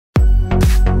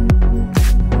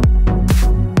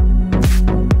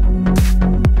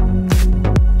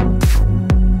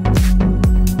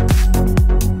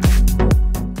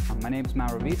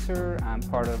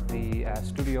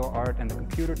art and the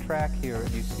computer track here at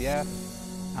UCF.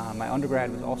 My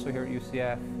undergrad was also here at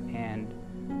UCF, and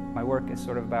my work is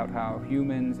sort of about how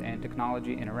humans and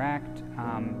technology interact.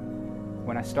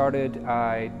 When I started,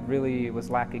 I really was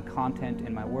lacking content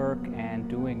in my work, and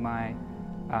doing my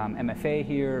MFA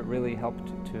here really helped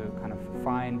to kind of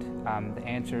find the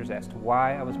answers as to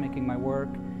why I was making my work.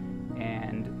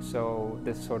 And so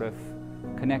this sort of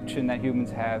connection that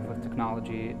humans have with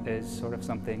technology is sort of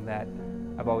something that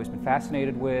I've always been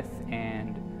fascinated with,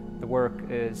 and the work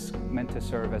is meant to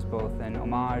serve as both an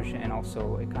homage and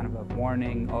also a kind of a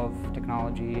warning of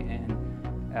technology and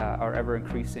our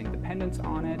ever-increasing dependence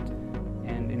on it.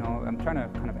 And I'm trying to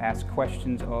kind of ask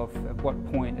questions of at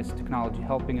what point is technology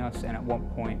helping us, and at what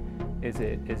point is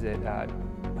it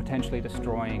potentially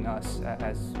destroying us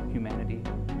as humanity.